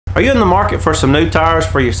Are you in the market for some new tires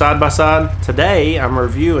for your side-by-side? Today I'm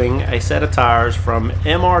reviewing a set of tires from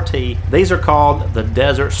MRT. These are called the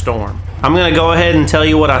Desert Storm. I'm going to go ahead and tell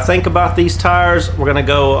you what I think about these tires. We're going to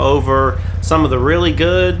go over some of the really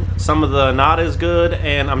good, some of the not as good,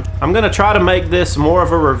 and I'm going to try to make this more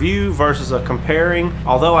of a review versus a comparing,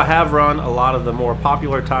 although I have run a lot of the more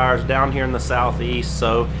popular tires down here in the Southeast,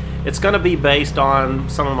 so it's going to be based on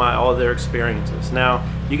some of my other experiences. Now,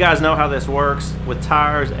 you guys know how this works. With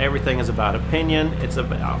tires, everything is about opinion. It's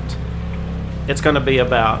going to be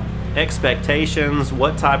about expectations,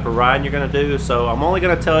 what type of riding you're going to do. So I'm only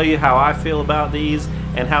going to tell you how I feel about these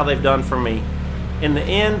and how they've done for me. In the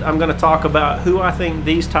end, I'm going to talk about who I think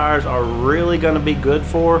these tires are really going to be good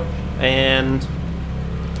for, and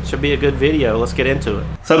should be a good video. Let's get into it.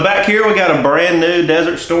 So back here we got a brand new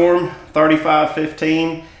Desert Storm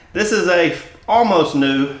 3515. This is a almost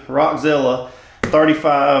new Rockzilla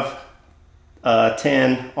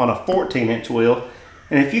 3510 on a 14-inch wheel.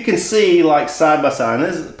 And if you can see, like side by side,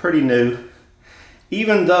 this is pretty new.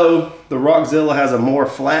 Even though the Rockzilla has a more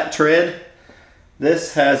flat tread,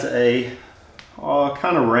 this has a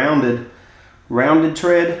kind of rounded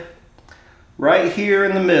tread right here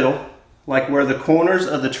in the middle, like where the corners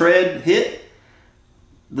of the tread hit.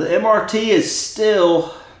 The MRT is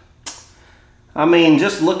still, I mean,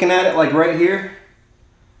 just looking at it like right here,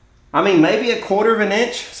 I mean, maybe 1/4 of an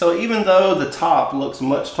inch. So even though the top looks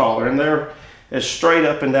much taller, and they're as straight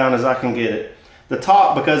up and down as I can get it, the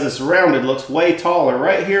top, because it's rounded, looks way taller.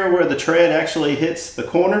 Right here where the tread actually hits the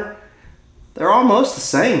corner, they're almost the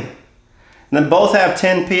same. And then both have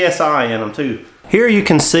 10 PSI in them too. Here you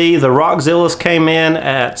can see the Rockzillas came in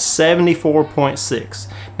at 74.6.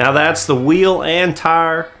 Now that's the wheel and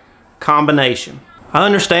tire combination. I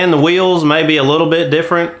understand the wheels may be a little bit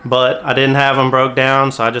different, but I didn't have them broke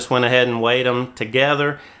down, so I just went ahead and weighed them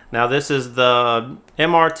together. Now this is the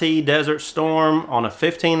MRT Desert Storm on a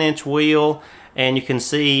 15-inch wheel, and you can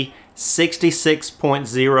see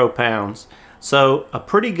 66.0 pounds. So a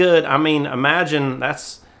pretty good, I mean, imagine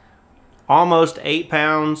that's almost 8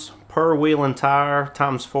 pounds per wheel and tire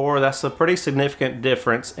times 4. That's a pretty significant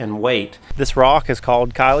difference in weight. This rock is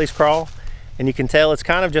called Kylie's Crawl, and you can tell it's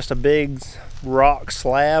kind of just a big rock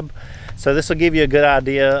slab. So this will give you a good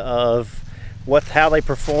idea of how they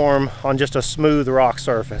perform on just a smooth rock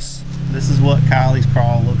surface. This is what Kylie's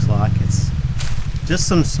Crawl looks like. It's just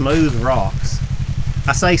some smooth rocks.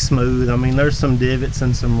 I say smooth, I mean there's some divots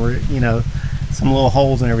and some, you know, some little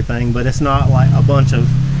holes and everything, but it's not like a bunch of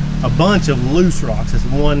loose rocks. It's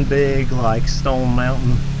one big like Stone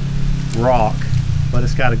Mountain rock, but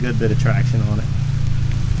it's got a good bit of traction on it.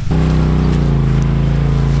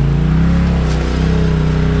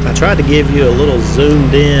 I tried to give you a little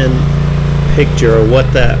zoomed in picture of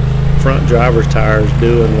what that front driver's tire is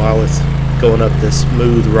doing while it's going up this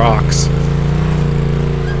smooth rocks.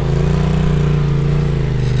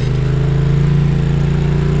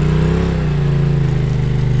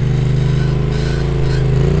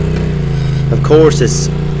 Of course, it's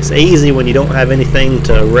easy when you don't have anything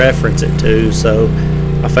to reference it to, so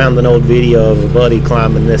I found an old video of a buddy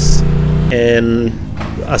climbing this in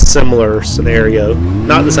a similar scenario.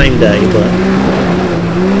 Not the same day, but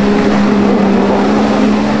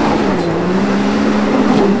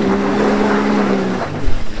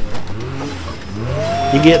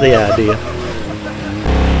you get the idea.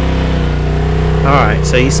 Alright,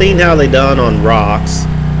 so you've seen how they done on rocks.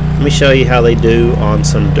 Let me show you how they do on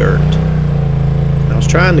some dirt. I was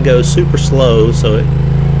trying to go super slow so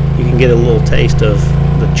you can get a little taste of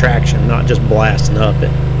the traction, not just blasting up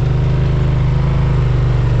it.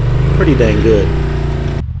 Pretty dang good.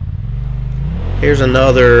 Here's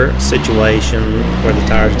another situation where the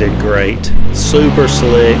tires did great. Super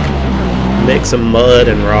slick, mix of mud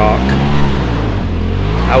and rock.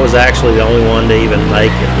 I was actually the only one to even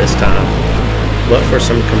make it this time. But for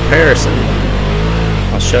some comparison,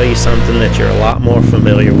 I'll show you something that you're a lot more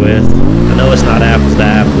familiar with. I know it's not apples to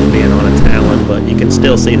apples being on a Talon, but you can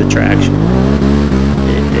still see the traction.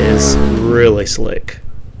 It is really slick.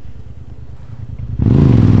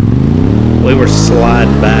 We were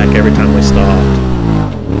sliding back every time we stopped.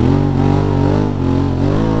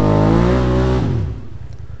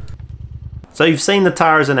 So you've seen the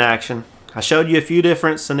tires in action. I showed you a few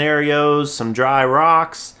different scenarios, some dry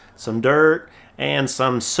rocks, some dirt, and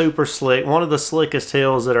some super slick, one of the slickest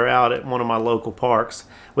hills that are out at one of my local parks.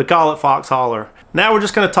 We call it Fox Holler. Now we're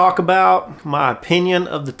just going to talk about my opinion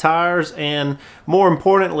of the tires, and more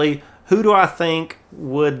importantly, who do I think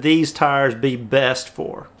would these tires be best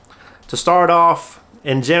for? To start off,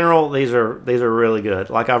 in general, these are really good.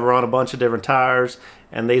 Like, I've run a bunch of different tires,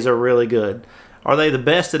 and these are really good. Are they the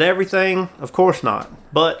best at everything? Of course not.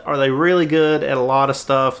 But are they really good at a lot of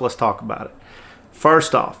stuff? Let's talk about it.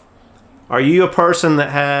 First off, are you a person that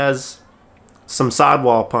has some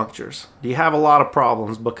sidewall punctures? Do you have a lot of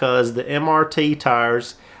problems? Because the MRT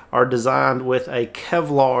tires are designed with a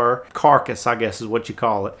Kevlar carcass, I guess is what you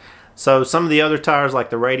call it. So some of the other tires, like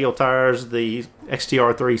the radial tires, the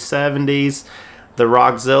XTR 370s, the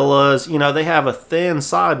RZRs, you know, they have a thin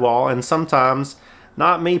sidewall, and sometimes,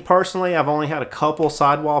 not me personally, I've only had a couple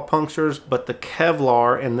sidewall punctures, but the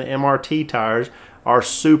Kevlar and the MRT tires are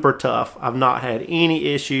super tough. I've not had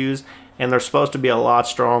any issues, and they're supposed to be a lot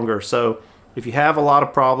stronger. So if you have a lot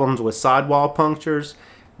of problems with sidewall punctures,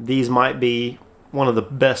 these might be one of the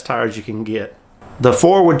best tires you can get. The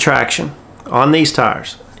forward traction on these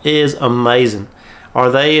tires is amazing.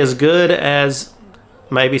 Are they as good as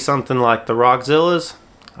maybe something like the RZRs?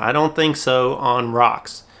 I don't think so on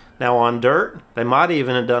rocks. Now on dirt, they might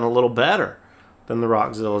even have done a little better than the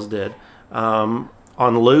RZRs did. On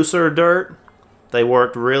looser dirt, they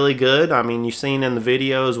worked really good. I mean, you've seen in the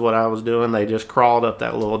videos what I was doing. They just crawled up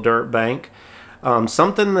that little dirt bank.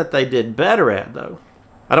 Something that they did better at, though,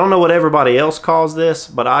 I don't know what everybody else calls this,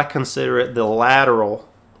 but I consider it the lateral,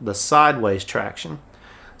 the sideways traction.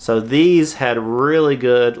 So these had really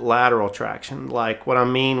good lateral traction. Like what I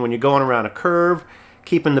mean, when you're going around a curve,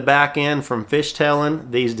 keeping the back end from fishtailing,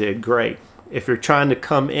 these did great. If you're trying to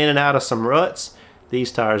come in and out of some ruts,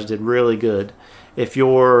 these tires did really good. If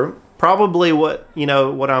you're probably what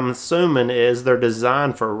I'm assuming is they're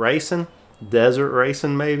designed for racing, desert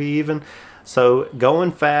racing maybe even. So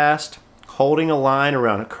going fast, holding a line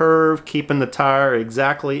around a curve, keeping the tire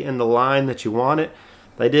exactly in the line that you want it,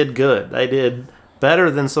 they did good. They did better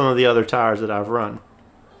than some of the other tires that I've run.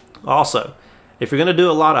 Also, if you're going to do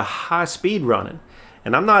a lot of high speed running,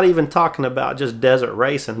 and I'm not even talking about just desert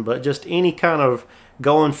racing, but just any kind of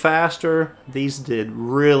going faster, these did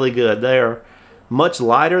really good. They are much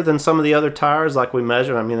lighter than some of the other tires like we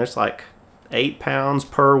measured. I mean, there's like 8 pounds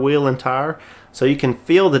per wheel and tire. So you can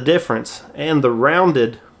feel the difference. And the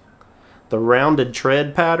rounded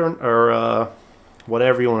tread pattern, or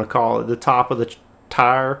whatever you want to call it, the top of the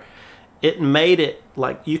tire, it made it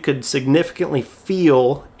like you could significantly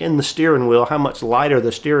feel in the steering wheel how much lighter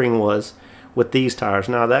the steering was with these tires.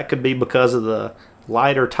 Now that could be because of the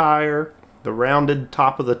lighter tire, the rounded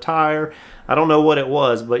top of the tire. I don't know what it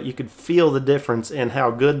was, but you could feel the difference in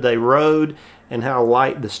how good they rode and how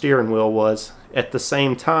light the steering wheel was, at the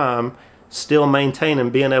same time still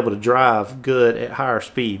maintaining being able to drive good at higher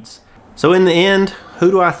speeds. So in the end,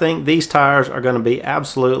 who do I think these tires are going to be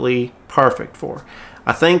absolutely perfect for?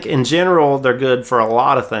 I think in general they're good for a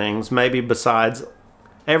lot of things, maybe besides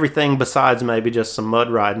everything besides maybe just some mud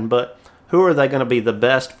riding, but who are they going to be the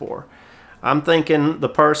best for? I'm thinking the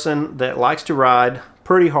person that likes to ride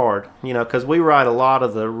pretty hard, you know, because we ride a lot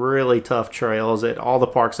of the really tough trails at all the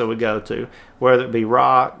parks that we go to, whether it be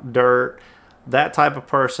rock, dirt, that type of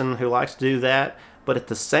person who likes to do that, but at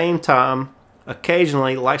the same time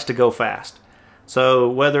occasionally likes to go fast. So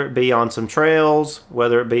whether it be on some trails,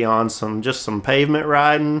 whether it be on just some pavement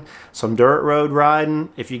riding, some dirt road riding,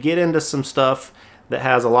 if you get into some stuff that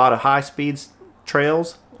has a lot of high speed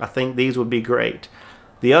trails, I think these would be great.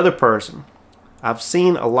 The other person, I've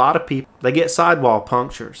seen a lot of people, they get sidewall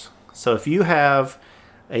punctures. So if you have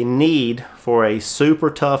a need for a super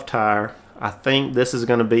tough tire, I think this is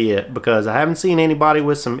going to be it, because I haven't seen anybody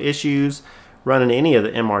with some issues running any of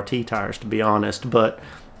the MRT tires, to be honest. But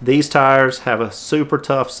these tires have a super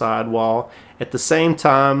tough sidewall. At the same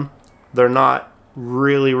time, they're not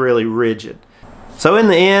really rigid. So in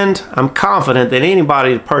the end, I'm confident that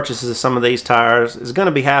anybody that purchases some of these tires is going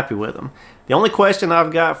to be happy with them. The only question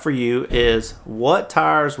I've got for you is, what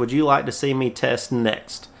tires would you like to see me test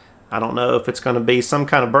next? I don't know if it's going to be some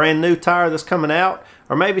kind of brand new tire that's coming out,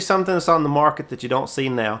 or maybe something that's on the market that you don't see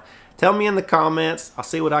now. Tell me in the comments. I'll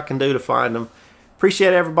see what I can do to find them.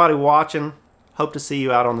 Appreciate everybody watching. Hope to see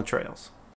you out on the trails.